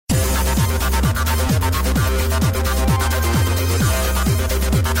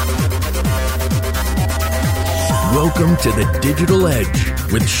Welcome to the Digital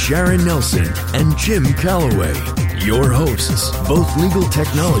Edge with Sharon Nelson and Jim Calloway. Your hosts, both legal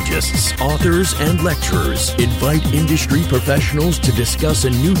technologists, authors, and lecturers, invite industry professionals to discuss a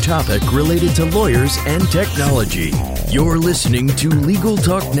new topic related to lawyers and technology. You're listening to Legal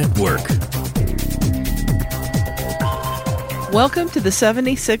Talk Network. Welcome to the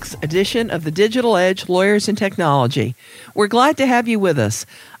 76th edition of the Digital Edge Lawyers and Technology. We're glad to have you with us.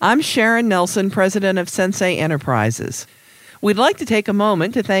 I'm Sharon Nelson, president of Sensei Enterprises. We'd like to take a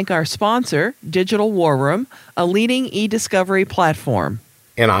moment to thank our sponsor, Digital War Room, a leading e-discovery platform.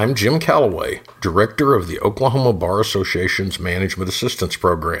 And I'm Jim Calloway, director of the Oklahoma Bar Association's Management Assistance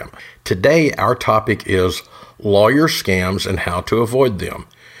Program. Today, our topic is lawyer scams and how to avoid them.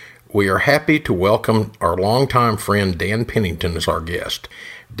 We are happy to welcome our longtime friend Dan Pinnington as our guest.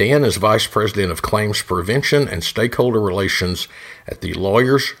 Dan is Vice President of Claims Prevention and Stakeholder Relations at the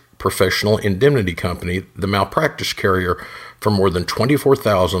Lawyers Professional Indemnity Company, the malpractice carrier for more than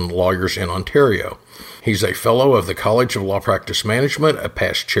 24,000 lawyers in Ontario. He's a fellow of the College of Law Practice Management, a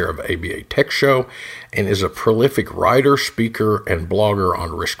past chair of ABA Tech Show, and is a prolific writer, speaker, and blogger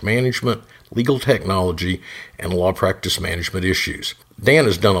on risk management, legal technology, and law practice management issues. Dan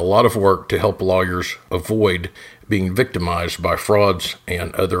has done a lot of work to help lawyers avoid being victimized by frauds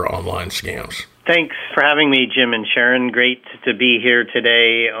and other online scams. Thanks for having me, Jim and Sharon. Great to be here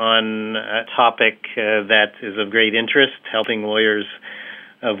today on a topic that is of great interest, helping lawyers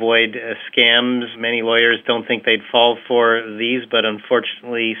avoid scams. Many lawyers don't think they'd fall for these, but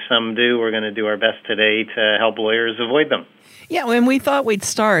unfortunately some do. We're going to do our best today to help lawyers avoid them. Yeah, and we thought we'd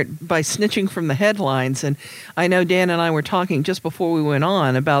start by snitching from the headlines. And I know Dan and I were talking just before we went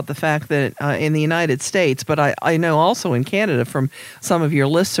on about the fact that in the United States, but I know also in Canada from some of your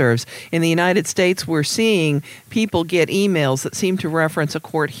listservs, in the United States, we're seeing people get emails that seem to reference a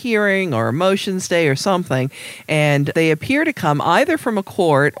court hearing or a motions day or something. And they appear to come either from a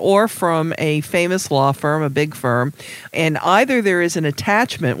court or from a famous law firm, a big firm. And either there is an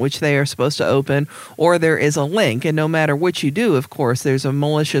attachment which they are supposed to open or there is a link. And no matter which you do, of course, there's a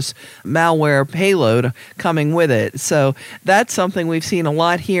malicious malware payload coming with it. So that's something we've seen a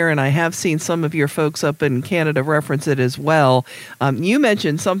lot here, and I have seen some of your folks up in Canada reference it as well. You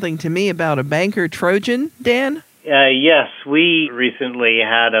mentioned something to me about a banker Trojan, Dan? Yes, we recently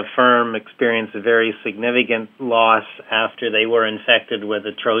had a firm experience a very significant loss after they were infected with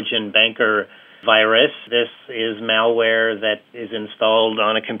a Trojan banker virus. This is malware that is installed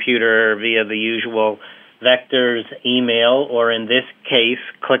on a computer via the usual vectors, email, or in this case,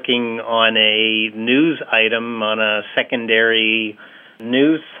 clicking on a news item on a secondary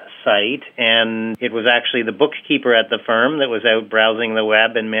news site. And it was actually the bookkeeper at the firm that was out browsing the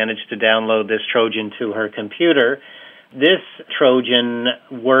web and managed to download this Trojan to her computer. This Trojan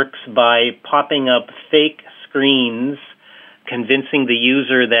works by popping up fake screens, convincing the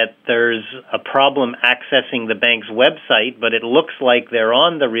user that there's a problem accessing the bank's website, but it looks like they're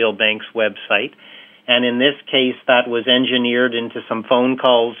on the real bank's website. And in this case, that was engineered into some phone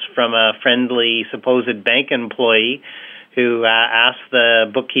calls from a friendly supposed bank employee who asked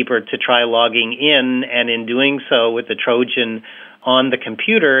the bookkeeper to try logging in. And in doing so with the Trojan on the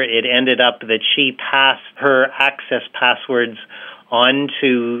computer, it ended up that she passed her access passwords on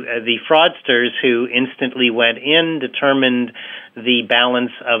to the fraudsters, who instantly went in, determined the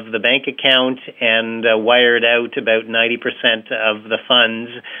balance of the bank account, and wired out about 90% of the funds.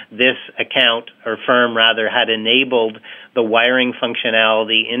 This account, or firm rather, had enabled the wiring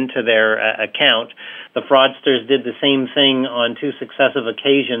functionality into their account. The fraudsters did the same thing on two successive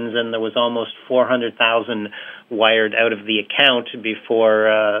occasions, and there was almost $400,000 wired out of the account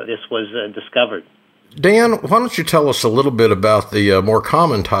before this was discovered. Dan, why don't you tell us a little bit about the more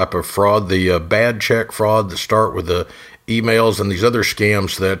common type of fraud, the bad check fraud that start with the emails and these other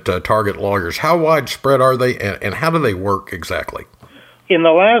scams that target lawyers. How widespread are they, and how do they work exactly? In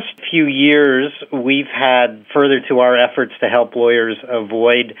the last few years, we've had, further to our efforts to help lawyers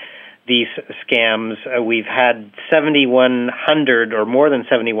avoid these scams, we've had 7,100 or more than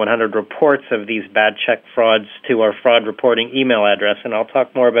 7,100 reports of these bad check frauds to our fraud reporting email address, and I'll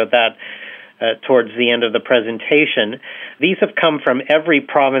talk more about that towards the end of the presentation. These have come from every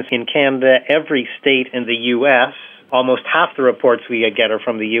province in Canada, every state in the U.S. Almost half the reports we get are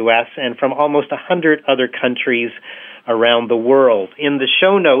from the U.S. and from almost 100 other countries around the world. In the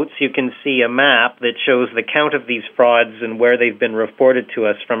show notes, you can see a map that shows the count of these frauds and where they've been reported to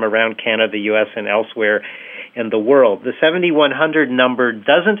us from around Canada, the U.S., and elsewhere in the world. The 7,100 number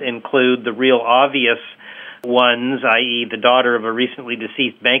doesn't include the real obvious ones, i.e. the daughter of a recently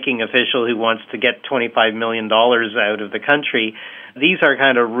deceased banking official who wants to get $25 million out of the country. These are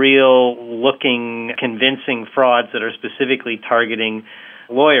kind of real-looking, convincing frauds that are specifically targeting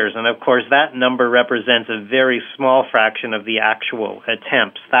lawyers. And, of course, that number represents a very small fraction of the actual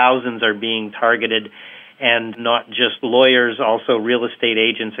attempts. Thousands are being targeted, and not just lawyers, also real estate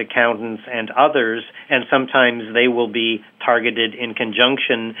agents, accountants, and others. And sometimes they will be targeted in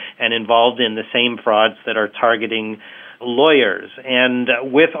conjunction and involved in the same frauds that are targeting lawyers. And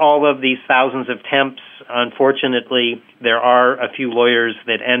with all of these thousands of attempts, unfortunately, there are a few lawyers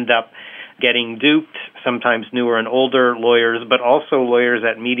that end up getting duped, sometimes newer and older lawyers, but also lawyers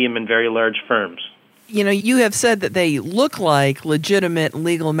at medium and very large firms. You know, you have said that they look like legitimate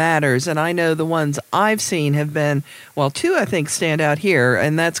legal matters, and I know the ones I've seen have been, well, two I think stand out here,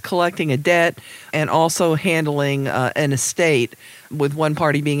 and that's collecting a debt and also handling an estate with one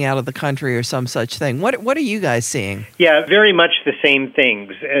party being out of the country or some such thing. What are you guys seeing? Yeah, very much the same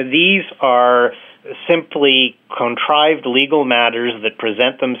things. These are simply contrived legal matters that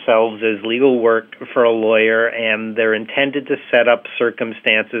present themselves as legal work for a lawyer, and they're intended to set up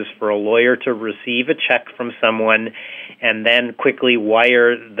circumstances for a lawyer to receive a check from someone and then quickly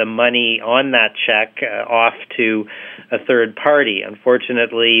wire the money on that check off to a third party.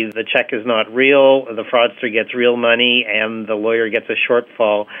 Unfortunately, the check is not real, the fraudster gets real money, and the lawyer gets a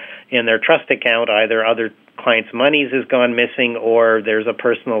shortfall in their trust account. Either other clients' monies has gone missing or there's a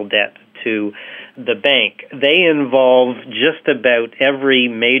personal debt to the bank. They involve just about every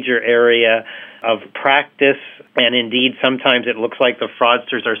major area of practice, and indeed sometimes it looks like the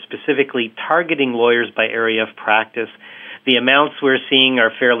fraudsters are specifically targeting lawyers by area of practice. The amounts we're seeing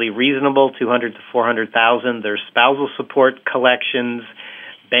are fairly reasonable, $200,000 to $400,000. There's spousal support collections,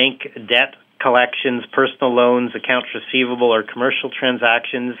 bank debt collections, personal loans, accounts receivable, or commercial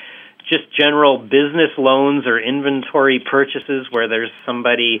transactions, just general business loans or inventory purchases where there's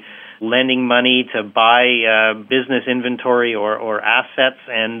somebody lending money to buy business inventory or assets,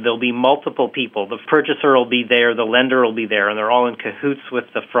 and there'll be multiple people. The purchaser will be there, the lender will be there, and they're all in cahoots with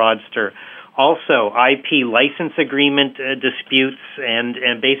the fraudster. Also, IP license agreement disputes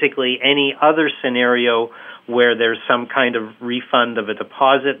and basically any other scenario where there's some kind of refund of a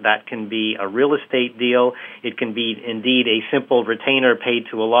deposit. That can be a real estate deal. It can be, indeed, a simple retainer paid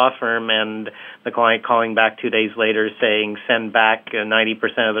to a law firm and the client calling back 2 days later saying, send back 90%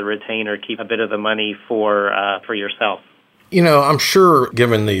 of the retainer, keep a bit of the money for yourself. You know, I'm sure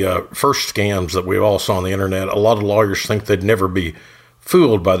given the first scams that we all saw on the internet, a lot of lawyers think they'd never be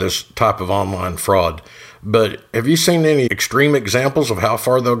fooled by this type of online fraud. But have you seen any extreme examples of how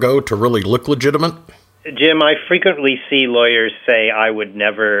far they'll go to really look legitimate? Jim, I frequently see lawyers say, I would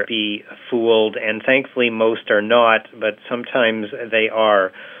never be fooled, and thankfully most are not, but sometimes they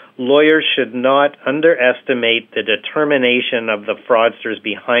are. Lawyers should not underestimate the determination of the fraudsters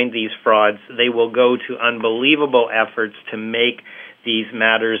behind these frauds. They will go to unbelievable efforts to make these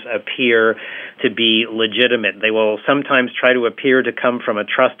matters appear to be legitimate. They will sometimes try to appear to come from a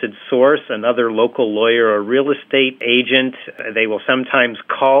trusted source, another local lawyer or real estate agent. They will sometimes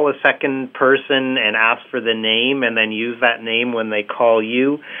call a second person and ask for the name and then use that name when they call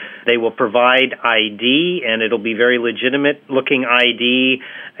you. They will provide ID, and it'll be very legitimate-looking ID,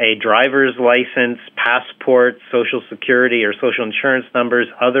 a driver's license, passport, Social Security or Social Insurance numbers,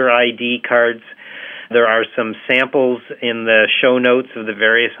 other ID cards. There are some samples in the show notes of the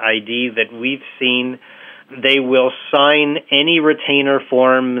various ID that we've seen. They will sign any retainer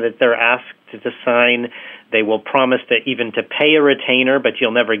form that they're asked to sign. They will promise to pay a retainer, but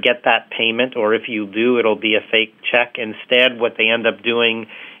you'll never get that payment, or if you do, it'll be a fake check. Instead, what they end up doing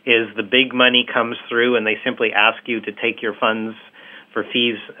is the big money comes through, and they simply ask you to take your funds for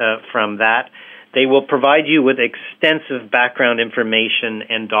fees from that. They will provide you with extensive background information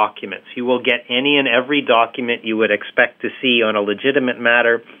and documents. You will get any and every document you would expect to see on a legitimate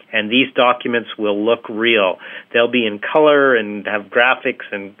matter, and these documents will look real. They'll be in color and have graphics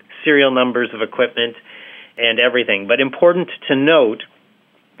and serial numbers of equipment and everything. But important to note,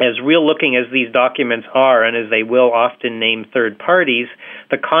 as real-looking as these documents are, and as they will often name third parties,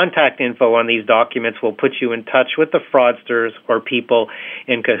 the contact info on these documents will put you in touch with the fraudsters or people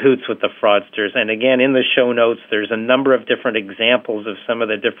in cahoots with the fraudsters. And again, in the show notes, there's a number of different examples of some of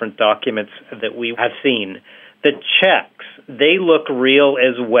the different documents that we have seen. The checks, they look real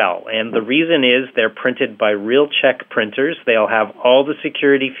as well, and the reason is they're printed by real check printers. They'll have all the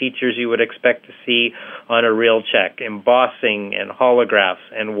security features you would expect to see on a real check, embossing and holographs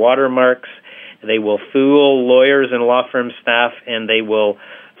and watermarks. They will fool lawyers and law firm staff, and they will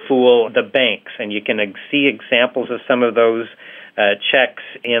fool the banks, and you can see examples of some of those checks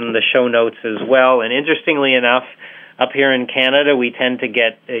in the show notes as well. And interestingly enough, up here in Canada, we tend to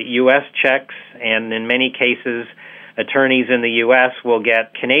get U.S. checks, and in many cases, attorneys in the U.S. will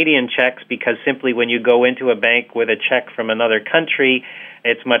get Canadian checks because simply when you go into a bank with a check from another country,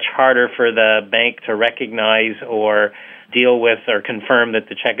 it's much harder for the bank to recognize or deal with or confirm that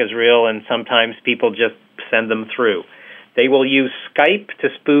the check is real, and sometimes people just send them through. They will use Skype to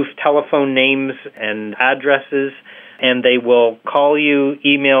spoof telephone names and addresses, and they will call you,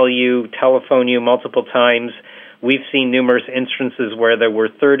 email you, telephone you multiple times. We've seen numerous instances where there were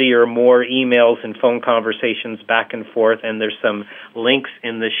 30 or more emails and phone conversations back and forth, and there's some links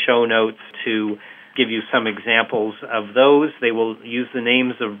in the show notes to give you some examples of those. They will use the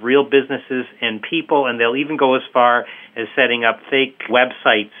names of real businesses and people, and they'll even go as far as setting up fake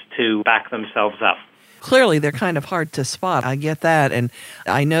websites to back themselves up. Clearly, they're kind of hard to spot. I get that. And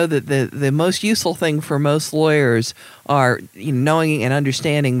I know that the most useful thing for most lawyers are knowing and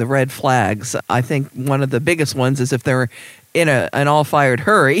understanding the red flags. I think one of the biggest ones is if they're in an all-fired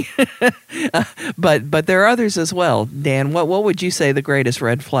hurry. but there are others as well. Dan, what would you say the greatest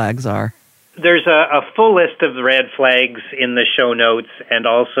red flags are? There's a full list of the red flags in the show notes and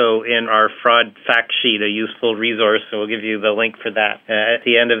also in our fraud fact sheet, a useful resource. So we'll give you the link for that at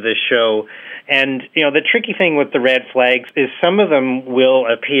the end of the show. And, the tricky thing with the red flags is some of them will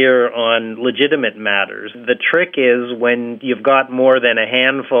appear on legitimate matters. The trick is when you've got more than a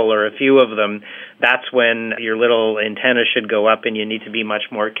handful or a few of them, that's when your little antenna should go up and you need to be much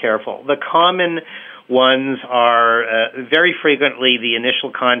more careful. The common ones are very frequently the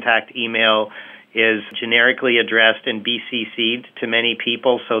initial contact email is generically addressed and BCC'd to many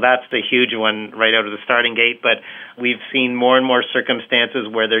people, so that's the huge one right out of the starting gate. But we've seen more and more circumstances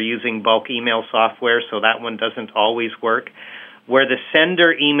where they're using bulk email software, so that one doesn't always work. Where the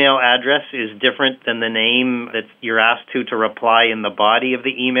sender email address is different than the name that you're asked to reply in the body of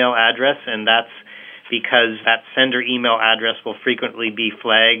the email address, and that's because that sender email address will frequently be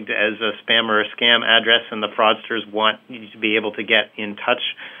flagged as a spam or a scam address, and the fraudsters want you to be able to get in touch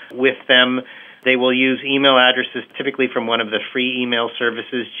with them. They will use email addresses typically from one of the free email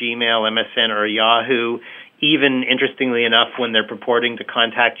services, Gmail, MSN, or Yahoo, even, interestingly enough, when they're purporting to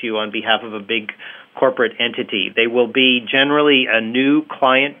contact you on behalf of a big corporate entity. They will be generally a new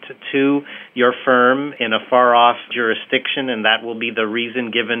client to your firm in a far-off jurisdiction, and that will be the reason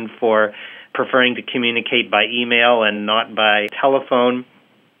given for preferring to communicate by email and not by telephone.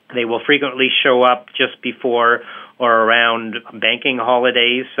 They will frequently show up just before or around banking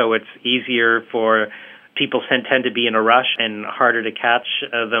holidays, so it's easier for people tend to be in a rush and harder to catch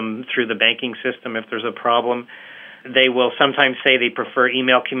them through the banking system if there's a problem. They will sometimes say they prefer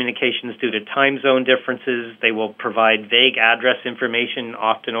email communications due to time zone differences. They will provide vague address information,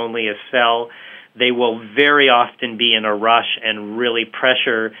 often only a cell. They will very often be in a rush and really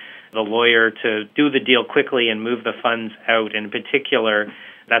pressure the lawyer to do the deal quickly and move the funds out. In particular,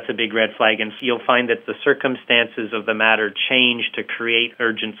 that's a big red flag, and you'll find that the circumstances of the matter change to create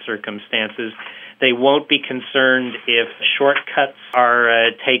urgent circumstances. They won't be concerned if shortcuts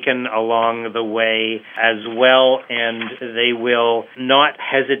are taken along the way as well, and they will not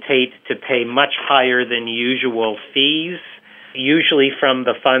hesitate to pay much higher than usual fees, usually from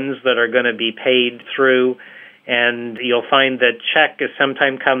the funds that are going to be paid through. And you'll find that check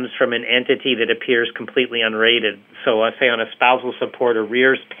sometimes comes from an entity that appears completely unrated. So say on a spousal support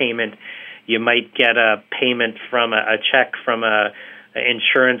arrears payment, you might get a payment from a check from an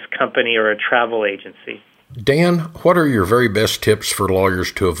insurance company or a travel agency. Dan, what are your very best tips for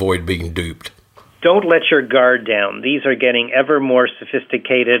lawyers to avoid being duped? Don't let your guard down. These are getting ever more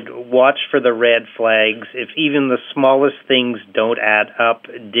sophisticated. Watch for the red flags. If even the smallest things don't add up,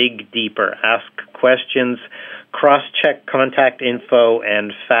 dig deeper. Ask questions. Cross-check contact info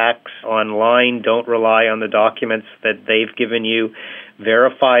and facts online. Don't rely on the documents that they've given you.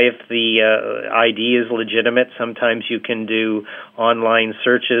 Verify if the ID is legitimate. Sometimes you can do online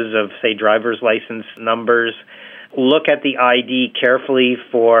searches of, say, driver's license numbers. Look at the ID carefully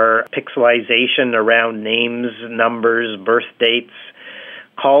for pixelization around names, numbers, birth dates.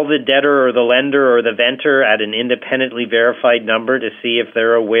 Call the debtor or the lender or the vendor at an independently verified number to see if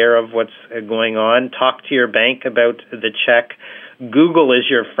they're aware of what's going on. Talk to your bank about the check. Google is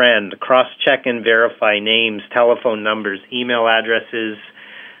your friend. Cross-check and verify names, telephone numbers, email addresses,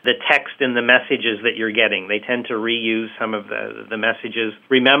 the text and the messages that you're getting. They tend to reuse some of the messages.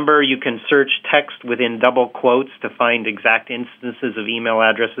 Remember, you can search text within double quotes to find exact instances of email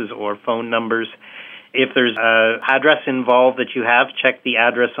addresses or phone numbers. If there's an address involved that you have, check the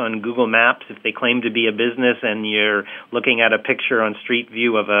address on Google Maps. If they claim to be a business and you're looking at a picture on Street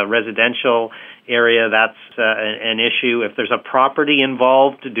View of a residential area, that's an issue. If there's a property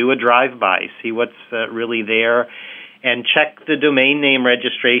involved, do a drive-by. See what's really there. and check the domain name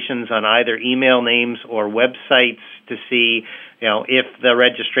registrations on either email names or websites to see, if the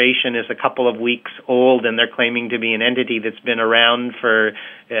registration is a couple of weeks old and they're claiming to be an entity that's been around for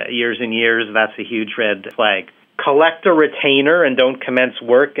years and years. That's a huge red flag. Collect a retainer and don't commence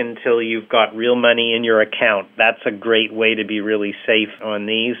work until you've got real money in your account. That's a great way to be really safe on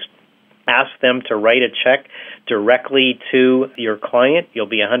these. Ask them to write a check directly to your client. You'll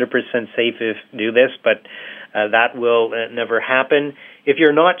be 100% safe if you do this, but that will never happen. If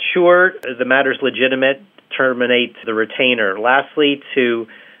you're not sure the matter's legitimate, terminate the retainer. Lastly, to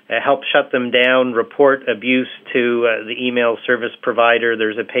help shut them down, report abuse to the email service provider.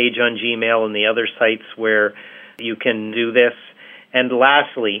 There's a page on Gmail and the other sites where you can do this. And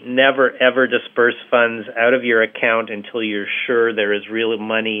lastly, never ever disperse funds out of your account until you're sure there is real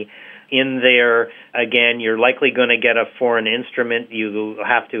money in there. Again, you're likely going to get a foreign instrument. You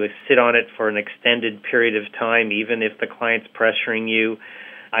have to sit on it for an extended period of time, even if the client's pressuring you.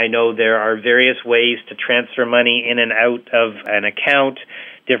 I know there are various ways to transfer money in and out of an account,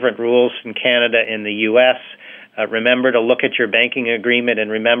 different rules in Canada and the U.S. Remember to look at your banking agreement and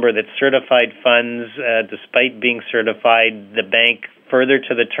remember that certified funds, despite being certified, the bank, further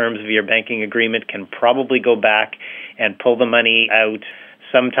to the terms of your banking agreement, can probably go back and pull the money out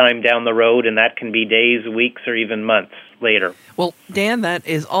sometime down the road, and that can be days, weeks, or even months later. Well, Dan, that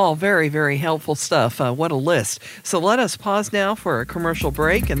is all very, very helpful stuff. What a list. So let us pause now for a commercial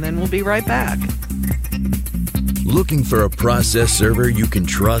break, and then we'll be right back. Looking for a process server you can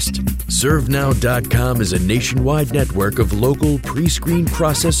trust? ServeNow.com is a nationwide network of local pre-screened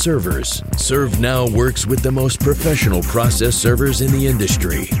process servers. ServeNow works with the most professional process servers in the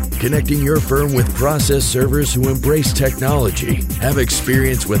industry, connecting your firm with process servers who embrace technology, have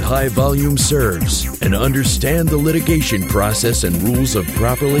experience with high-volume serves, and understand the litigation process and rules of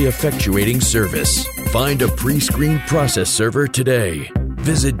properly effectuating service. Find a pre-screened process server today.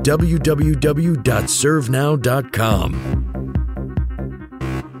 Visit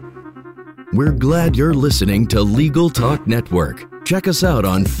www.servenow.com. We're glad you're listening to Legal Talk Network. Check us out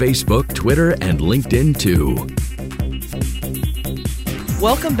on Facebook, Twitter, and LinkedIn too.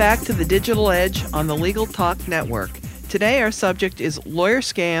 Welcome back to the Digital Edge on the Legal Talk Network. Today our subject is lawyer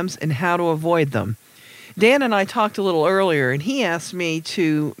scams and how to avoid them. Dan and I talked a little earlier, and he asked me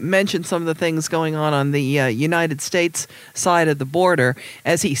to mention some of the things going on the United States side of the border.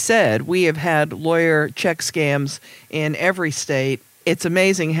 As he said, we have had lawyer check scams in every state. It's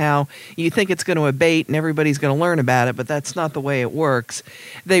amazing how you think it's going to abate and everybody's going to learn about it, but that's not the way it works.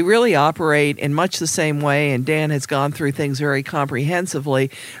 They really operate in much the same way, and Dan has gone through things very comprehensively.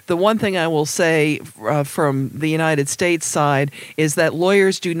 The one thing I will say from the United States side is that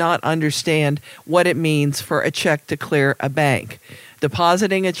lawyers do not understand what it means for a check to clear a bank.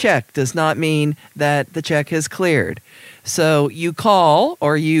 Depositing a check does not mean that the check is cleared. So you call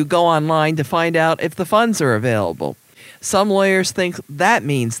or you go online to find out if the funds are available. Some lawyers think that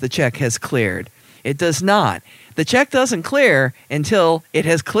means the check has cleared. It does not. The check doesn't clear until it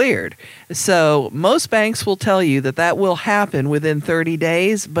has cleared. So most banks will tell you that will happen within 30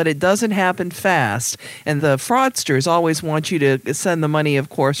 days, but it doesn't happen fast. And the fraudsters always want you to send the money, of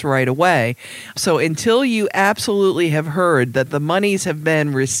course, right away. So until you absolutely have heard that the monies have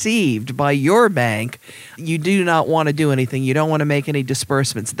been received by your bank, you do not want to do anything. You don't want to make any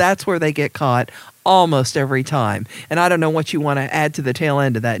disbursements. That's where they get caught almost every time. And I don't know what you want to add to the tail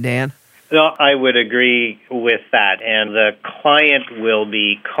end of that, Dan. No, I would agree with that. And the client will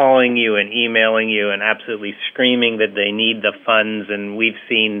be calling you and emailing you and absolutely screaming that they need the funds. And we've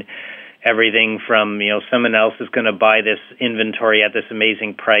seen everything from, someone else is going to buy this inventory at this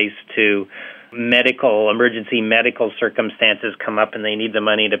amazing price to emergency medical circumstances come up and they need the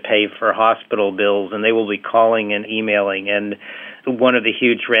money to pay for hospital bills, and they will be calling and emailing. And one of the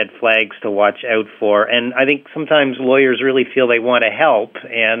huge red flags to watch out for. And I think sometimes lawyers really feel they want to help,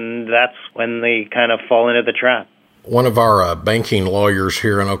 and that's when they kind of fall into the trap. One of our banking lawyers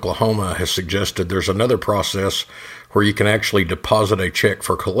here in Oklahoma has suggested there's another process where you can actually deposit a check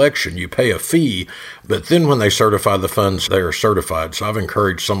for collection. You pay a fee, but then when they certify the funds, they are certified. So I've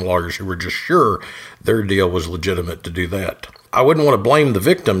encouraged some lawyers who were just sure their deal was legitimate to do that. I wouldn't want to blame the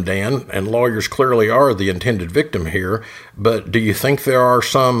victim, Dan, and lawyers clearly are the intended victim here, but do you think there are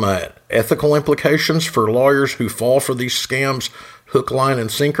some ethical implications for lawyers who fall for these scams, hook, line, and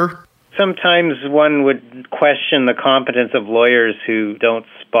sinker? Sometimes one would question the competence of lawyers who don't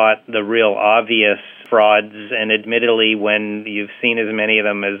spot the real obvious frauds, and admittedly, when you've seen as many of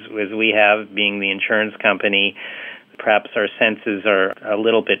them as we have, being the insurance company, perhaps our senses are a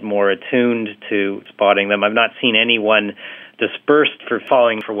little bit more attuned to spotting them. I've not seen anyone dispersed for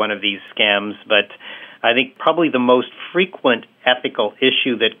falling for one of these scams, but I think probably the most frequent ethical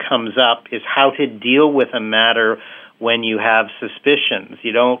issue that comes up is how to deal with a matter when you have suspicions.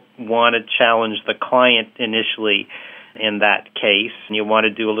 You don't want to challenge the client initially in that case. You want to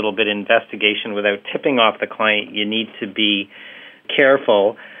do a little bit of investigation without tipping off the client. You need to be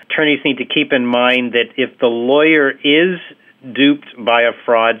careful. Attorneys need to keep in mind that if the lawyer is duped by a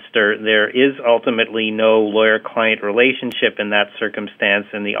fraudster, there is ultimately no lawyer-client relationship in that circumstance,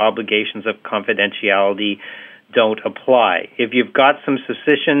 and the obligations of confidentiality don't apply. If you've got some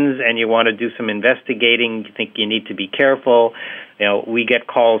suspicions and you want to do some investigating, you think you need to be careful. We get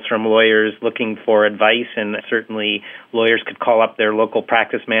calls from lawyers looking for advice, and certainly lawyers could call up their local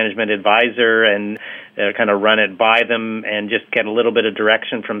practice management advisor and kind of run it by them and just get a little bit of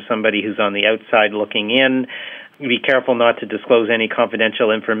direction from somebody who's on the outside looking in. Be careful not to disclose any confidential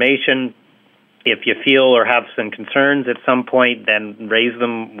information. If you feel or have some concerns at some point, then raise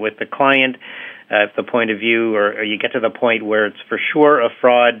them with the client. If the point of view or you get to the point where it's for sure a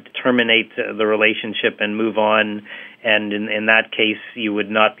fraud, terminate the relationship and move on. And in that case, you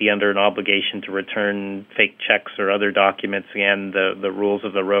would not be under an obligation to return fake checks or other documents. Again, the rules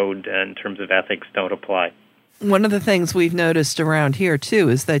of the road in terms of ethics don't apply. One of the things we've noticed around here, too,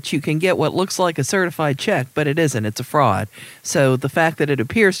 is that you can get what looks like a certified check, but it isn't. It's a fraud. So the fact that it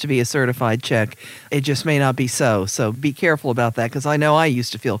appears to be a certified check, it just may not be so. So be careful about that, because I know I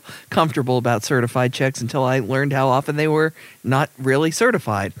used to feel comfortable about certified checks until I learned how often they were not really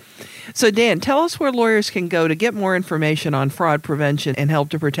certified. So, Dan, tell us where lawyers can go to get more information on fraud prevention and help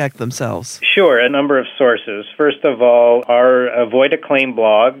to protect themselves. Sure, a number of sources. First of all, our Avoid a Claim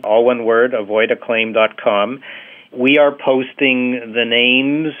blog, all one word, avoidaclaim.com. We are posting the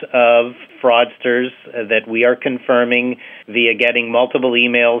names of fraudsters that we are confirming via getting multiple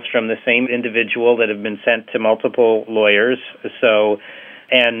emails from the same individual that have been sent to multiple lawyers.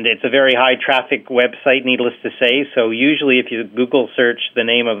 And it's a very high-traffic website, needless to say. So usually if you Google search the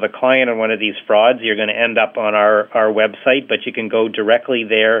name of the client on one of these frauds, you're going to end up on our website, but you can go directly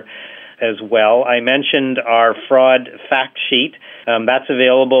there as well. I mentioned our fraud fact sheet. That's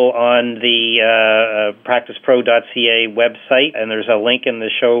available on the practicepro.ca website, and there's a link in the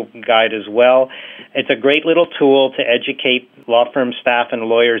show guide as well. It's a great little tool to educate law firm staff and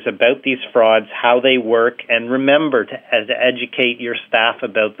lawyers about these frauds, how they work, and remember to educate your staff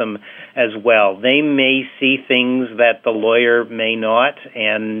about them as well. They may see things that the lawyer may not,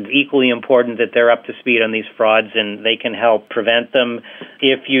 and equally important that they're up to speed on these frauds and they can help prevent them.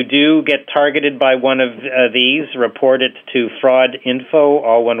 If you do get targeted by one of these, report it to fraudinfo,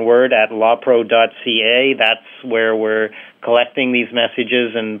 all one word, at lawpro.ca. That's where we're collecting these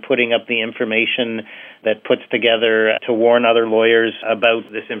messages and putting up the information that puts together to warn other lawyers about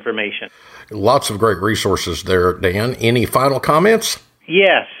this information. Lots of great resources there, Dan. Any final comments?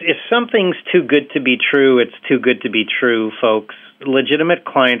 Yes. If something's too good to be true, it's too good to be true, folks. Legitimate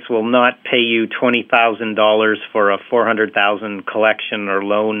clients will not pay you $20,000 for a $400,000 collection or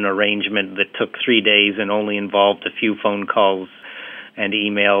loan arrangement that took 3 days and only involved a few phone calls and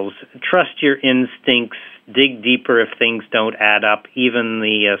emails. Trust your instincts. Dig deeper if things don't add up, even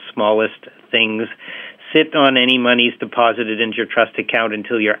the smallest things. Sit on any monies deposited into your trust account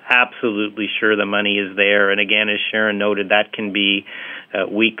until you're absolutely sure the money is there. And again, as Sharon noted, that can be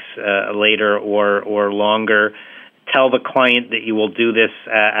weeks later or longer. Tell the client that you will do this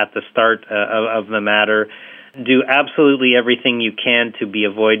at the start of the matter. Do absolutely everything you can to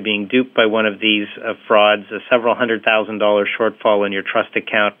avoid being duped by one of these frauds. A several $100,000 shortfall in your trust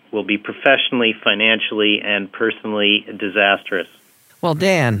account will be professionally, financially, and personally disastrous. Well,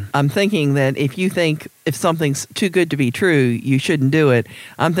 Dan, I'm thinking that if something's too good to be true, you shouldn't do it.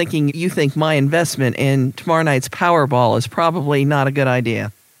 I'm thinking you think my investment in tomorrow night's Powerball is probably not a good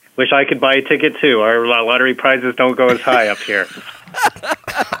idea. Wish I could buy a ticket, too. Our lottery prizes don't go as high up here.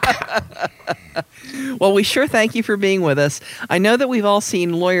 Well, we sure thank you for being with us. I know that we've all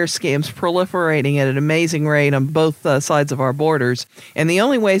seen lawyer scams proliferating at an amazing rate on both sides of our borders, and the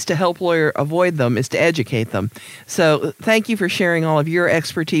only ways to help lawyers avoid them is to educate them. So thank you for sharing all of your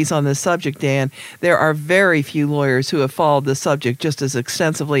expertise on this subject, Dan. There are very few lawyers who have followed this subject just as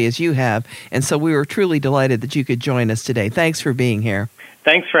extensively as you have, and so we were truly delighted that you could join us today. Thanks for being here.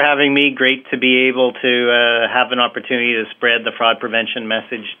 Thanks for having me. Great to be able to have an opportunity to spread the fraud prevention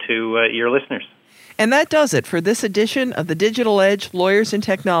message to your listeners. And that does it for this edition of the Digital Edge Lawyers and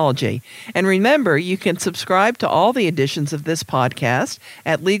Technology. And remember, you can subscribe to all the editions of this podcast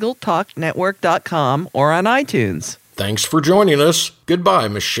at LegalTalkNetwork.com or on iTunes. Thanks for joining us. Goodbye,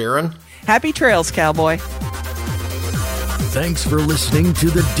 Miss Sharon. Happy trails, cowboy. Thanks for listening to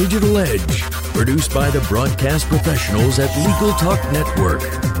The Digital Edge. produced by the broadcast professionals at Legal Talk Network.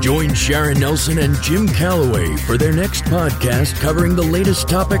 Join Sharon Nelson and Jim Calloway for their next podcast covering the latest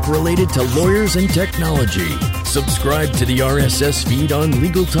topic related to lawyers and technology. Subscribe to the RSS feed on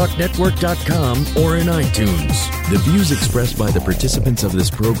LegalTalkNetwork.com or in iTunes. The views expressed by the participants of this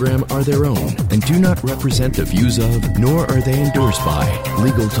program are their own and do not represent the views of, nor are they endorsed by,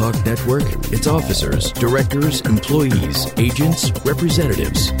 Legal Talk Network, its officers, directors, employees, agents,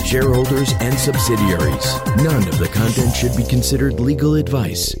 representatives, shareholders, and subsidiaries. None of the content should be considered legal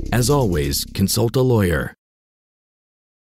advice. As always, consult a lawyer.